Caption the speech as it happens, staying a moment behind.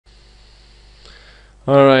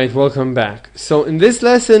Alright, welcome back. So in this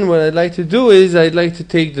lesson, what I'd like to do is I'd like to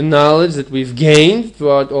take the knowledge that we've gained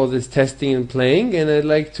throughout all this testing and playing, and I'd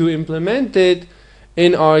like to implement it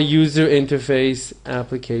in our user interface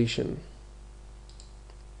application.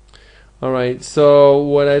 Alright, so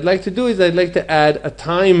what I'd like to do is I'd like to add a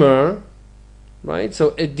timer, right?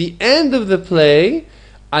 So at the end of the play,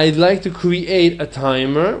 I'd like to create a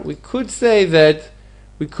timer. We could say that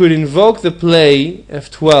we could invoke the play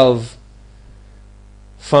F12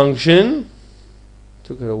 function.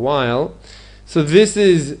 Took it a while. So this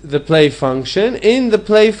is the play function. In the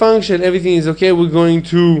play function, everything is okay. We're going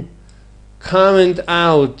to comment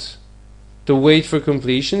out the wait for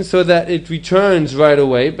completion so that it returns right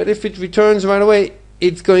away. But if it returns right away,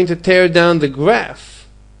 it's going to tear down the graph.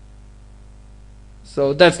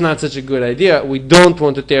 So that's not such a good idea. We don't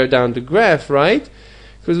want to tear down the graph, right?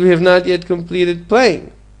 Because we have not yet completed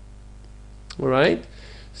playing. Alright?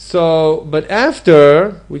 So, but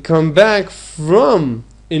after we come back from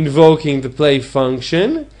invoking the play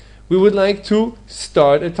function, we would like to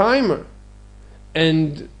start a timer.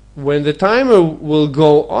 And when the timer will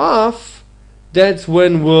go off, that's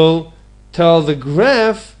when we'll tell the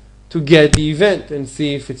graph to get the event and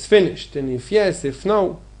see if it's finished. And if yes, if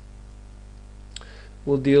no,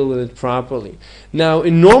 we'll deal with it properly. Now,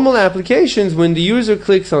 in normal applications, when the user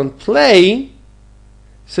clicks on play,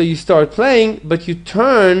 so you start playing, but you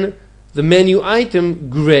turn the menu item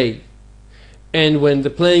gray. And when the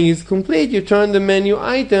playing is complete, you turn the menu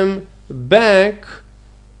item back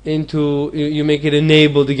into, you make it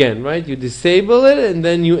enabled again, right? You disable it and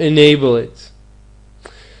then you enable it.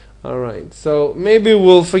 Alright, so maybe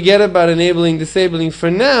we'll forget about enabling, disabling for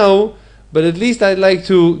now, but at least I'd like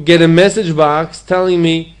to get a message box telling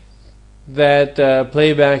me that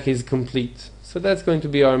playback is complete. So that's going to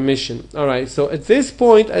be our mission. Alright, so at this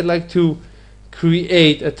point I'd like to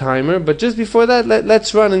create a timer, but just before that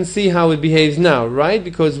let's run and see how it behaves now, right?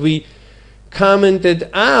 Because we commented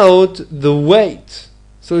out the wait.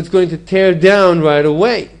 So it's going to tear down right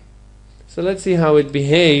away. So let's see how it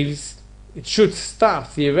behaves. It should stop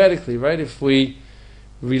theoretically, right? If we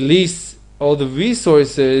release all the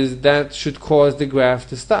resources, that should cause the graph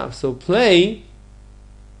to stop. So play,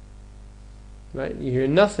 right? You hear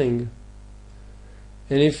nothing.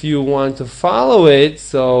 And if you want to follow it,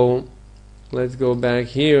 so let's go back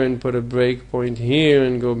here and put a breakpoint here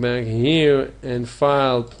and go back here and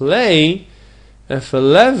file play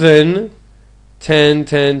F11 10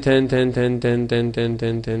 10 10 10 10 10 10 10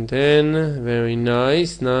 10 10 10. Very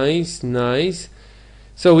nice, nice, nice.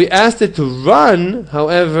 So we asked it to run.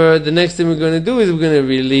 However, the next thing we're going to do is we're going to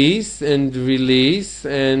release and release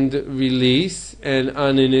and release and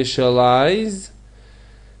uninitialize.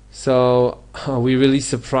 So are we really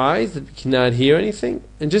surprised that we cannot hear anything?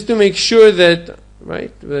 And just to make sure that,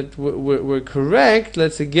 right, that we're correct,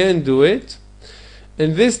 let's again do it.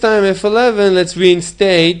 And this time F11, let's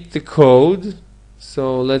reinstate the code.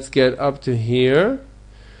 So let's get up to here.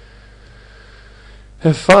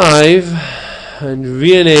 F5 and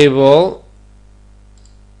re-enable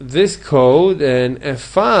this code, and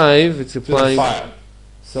F5 it's applying.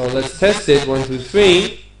 So let's test it. 1 2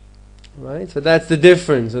 3. Right, so that's the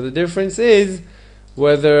difference. So the difference is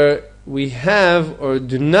whether we have or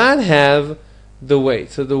do not have the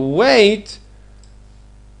wait. So the wait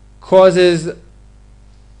causes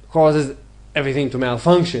everything to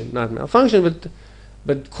malfunction, not malfunction,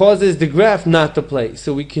 but causes the graph not to play.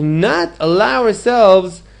 So we cannot allow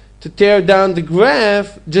ourselves to tear down the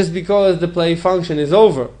graph just because the play function is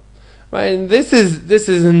over. Right, and this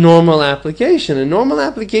is a normal application. A normal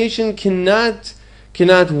application cannot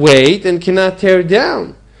wait and cannot tear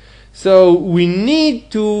down. So we need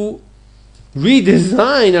to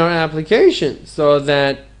redesign our application so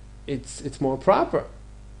that it's more proper.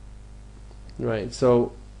 Right,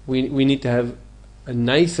 so we need to have a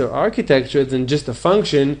nicer architecture than just a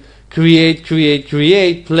function, create, create,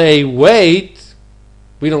 create, play, wait.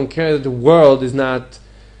 We don't care that the world is not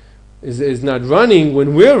running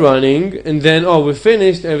when we're running, and then we're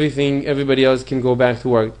finished, everybody else can go back to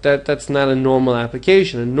work. That's not a normal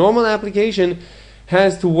application. A normal application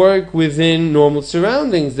has to work within normal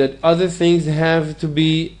surroundings, that other things have to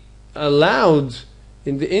be allowed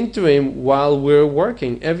in the interim while we're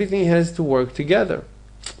working. Everything has to work together.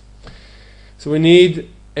 So we need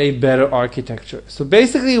a better architecture. So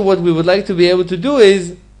basically what we would like to be able to do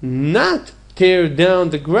is not tear down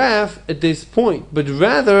the graph at this point, but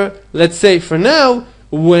rather, let's say for now,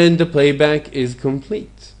 when the playback is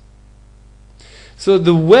complete. So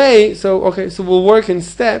we'll work in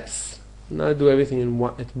steps, not do everything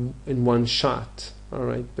in one shot. All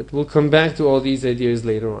right, but we'll come back to all these ideas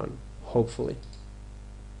later on, hopefully.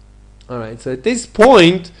 Alright, so at this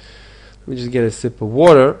point, let me just get a sip of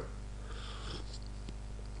water.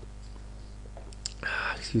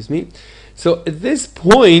 Excuse me. So at this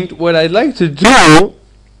point, what I'd like to do,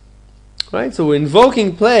 right, so we're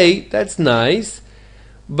invoking play, that's nice,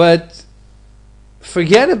 but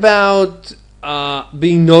forget about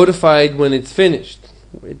being notified when it's finished.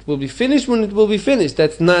 It will be finished when it will be finished.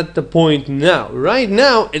 That's not the point now. Right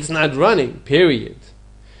now, it's not running, period.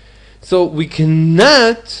 So we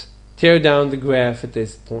cannot tear down the graph at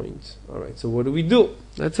this point. Alright, so what do we do?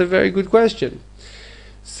 That's a very good question.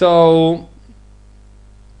 So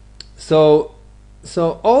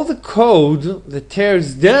all the code that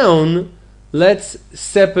tears down, let's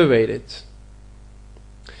separate it.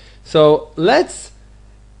 So let's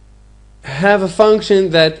have a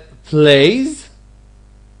function that plays.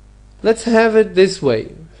 Let's have it this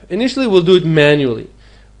way. Initially we'll do it manually.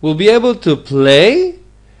 We'll be able to play,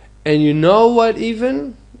 and you know what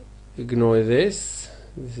even? Ignore this.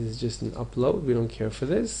 This is just an upload. We don't care for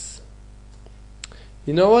this.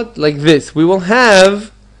 You know what? Like this. We will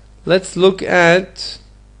have, let's look at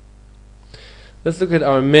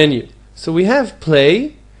our menu. So we have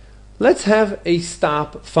play. Let's have a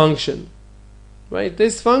stop function. Right?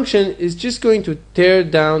 This function is just going to tear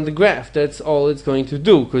down the graph. That's all it's going to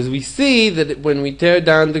do, because we see that when we tear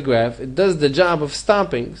down the graph, it does the job of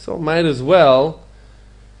stopping. So might as well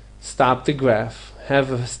stop the graph,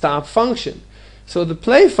 have a stop function. So the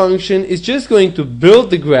play function is just going to build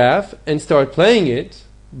the graph and start playing it,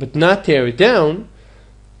 but not tear it down.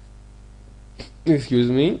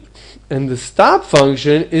 Excuse me. And the stop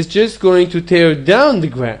function is just going to tear down the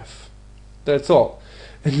graph. That's all.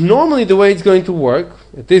 And normally the way it's going to work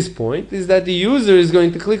at this point is that the user is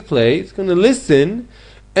going to click play, it's going to listen,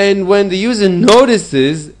 and when the user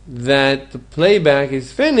notices that the playback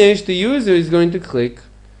is finished, the user is going to click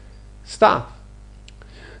stop.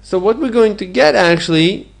 So what we're going to get,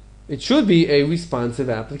 actually, it should be a responsive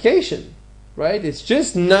application, right? It's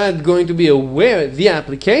just not going to be aware, the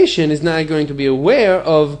application is not going to be aware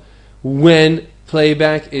of when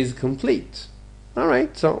playback is complete.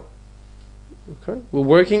 Alright, so okay, we're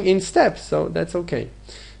working in steps, so that's okay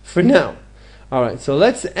for now. Alright, so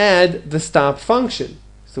let's add the stop function.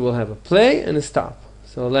 So we'll have a play and a stop.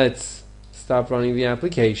 So let's stop running the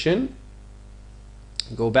application.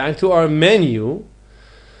 Go back to our menu.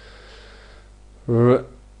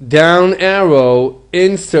 Down arrow,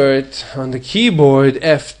 insert on the keyboard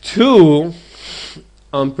F2,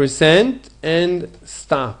 ampersand, and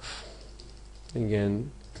stop.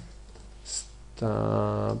 Again,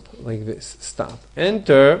 stop, like this, stop.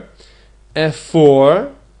 Enter,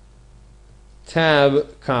 F4,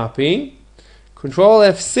 tab, copy, Control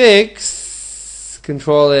F6,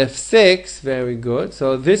 Control F6, very good.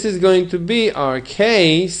 So this is going to be our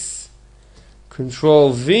case,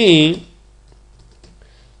 Control V,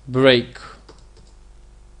 break.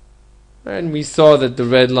 And we saw that the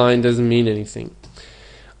red line doesn't mean anything.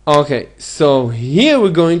 Okay, so here we're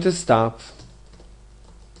going to stop.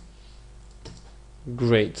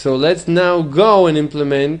 Great. So let's now go and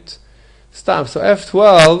implement stop. So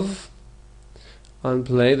F12 on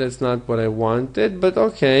play, that's not what I wanted, but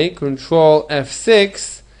okay. Control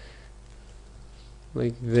F6,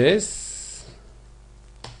 like this,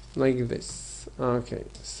 like this. Okay,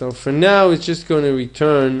 so for now it's just going to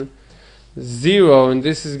return 0, and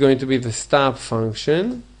this is going to be the stop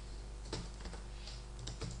function.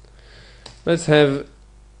 Let's have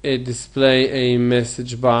it display a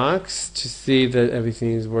message box to see that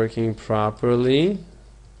everything is working properly.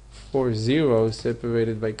 4 zeros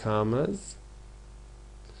separated by commas.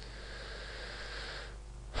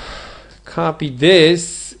 Copy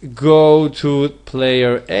this, go to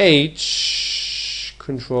player H,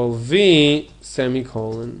 Control V,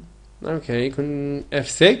 semicolon. Okay,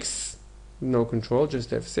 F6, no control, just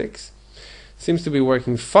F6. Seems to be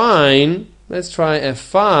working fine. Let's try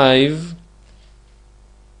F5.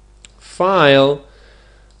 File,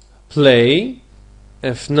 play,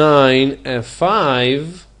 F9,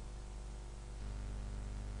 F5,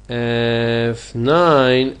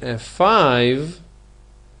 F9, F5.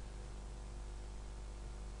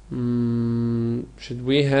 Should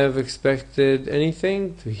we have expected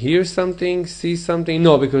anything? To hear something, see something?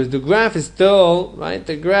 No, because the graph is still, right?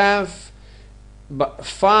 The graph, but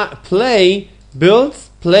play, builds,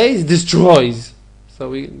 plays, destroys. So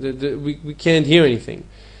we can't hear anything.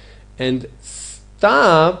 And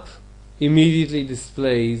stop immediately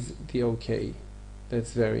displays the OK.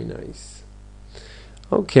 That's very nice.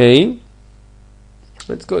 Okay,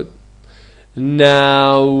 that's good.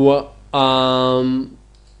 Now, alright,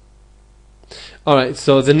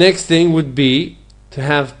 so the next thing would be to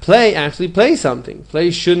have play actually play something.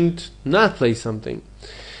 Play shouldn't not play something.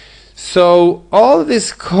 So all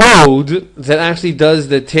this code that actually does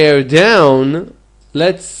the tear down,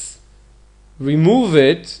 let's remove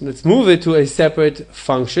it. Let's move it to a separate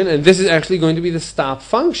function, and this is actually going to be the stop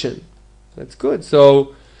function. That's good.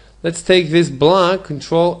 So let's take this block,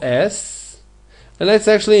 Control S, and let's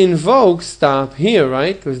actually invoke stop here,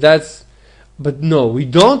 right? Because that's, but no, we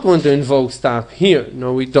don't want to invoke stop here.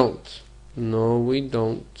 No, we don't. No, we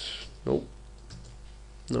don't. Nope.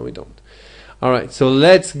 No, we don't. Alright, so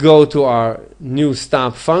let's go to our new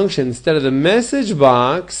stop function. Instead of the message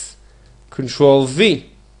box, Control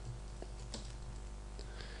V.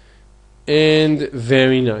 And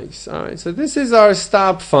very nice. Alright, so this is our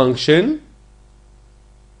stop function.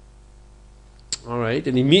 Alright,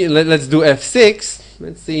 and let's do F6.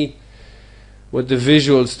 Let's see what the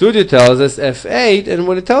Visual Studio tells us, F8, and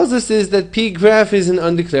what it tells us is that pGraph is an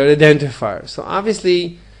undeclared identifier. So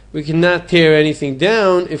obviously we cannot tear anything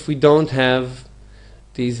down if we don't have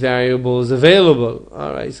these variables available.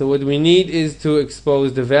 Alright, so what we need is to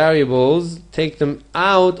expose the variables, take them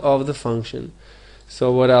out of the function. So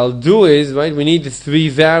what I'll do is, right, we need the three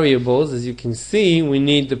variables. As you can see, we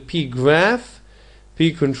need the pGraph,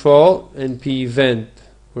 pControl, and pEvent.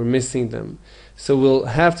 We're missing them. So we'll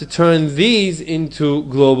have to turn these into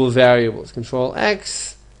global variables. Control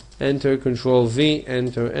X, enter, Control V,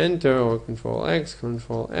 enter, enter, or Control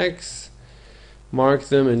X, mark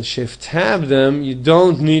them and Shift Tab them. You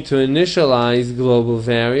don't need to initialize global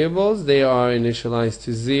variables. They are initialized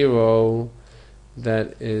to 0.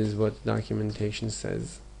 That is what documentation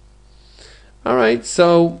says. Alright,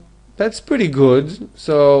 so that's pretty good.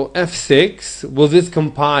 So F6, will this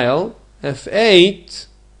compile? F8,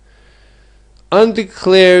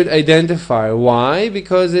 undeclared identifier. Why?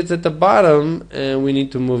 Because it's at the bottom and we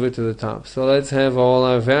need to move it to the top. So let's have all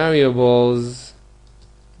our variables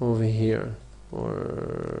over here,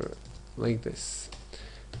 or like this.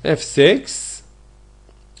 F6.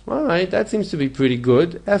 Alright, that seems to be pretty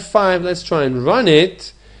good. F5, let's try and run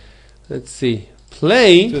it. Let's see.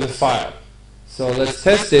 Play to the file. So let's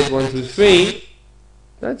test it. 1, 2, 3.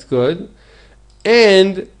 That's good.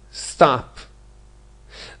 And stop.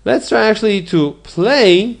 Let's try actually to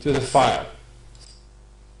play to the file.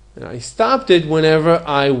 And I stopped it whenever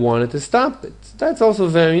I wanted to stop it. That's also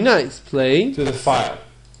very nice. Play to the file.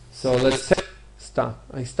 So let's stop.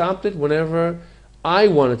 I stopped it whenever I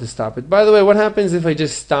wanted to stop it. By the way, what happens if I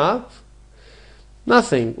just stop?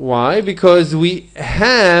 Nothing. Why? Because we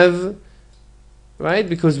have, right?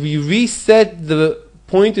 Because we reset the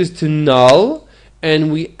pointers to null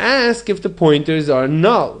and we ask if the pointers are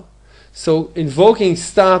null. So invoking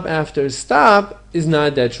stop after stop is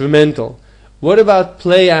not detrimental. What about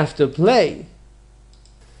play after play?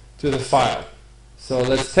 To the file. So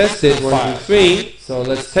let's test it. 1, 2, 3. So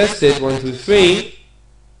let's test it. 1, 2, 3.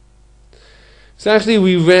 So actually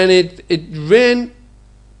we ran it. It ran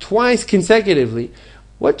twice consecutively.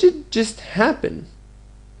 What did just happen?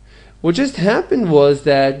 What just happened was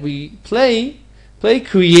that we play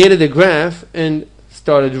created a graph and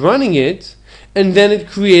started running it, and then it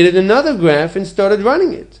created another graph and started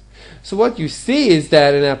running it. So what you see is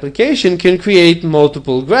that an application can create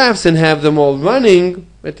multiple graphs and have them all running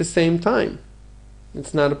at the same time.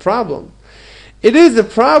 It's not a problem. It is a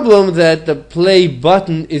problem that the play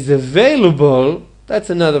button is available. That's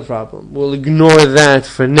another problem. We'll ignore that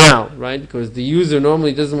for now, right? Because the user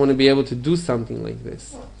normally doesn't want to be able to do something like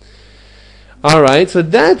this. Alright, so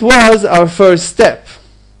that was our first step.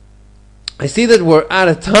 I see that we're out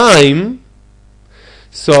of time,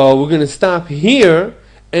 so we're going to stop here,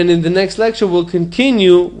 and in the next lecture we'll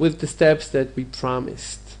continue with the steps that we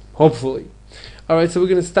promised, hopefully. Alright, so we're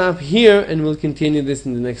going to stop here and we'll continue this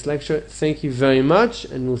in the next lecture. Thank you very much,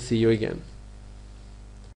 and we'll see you again.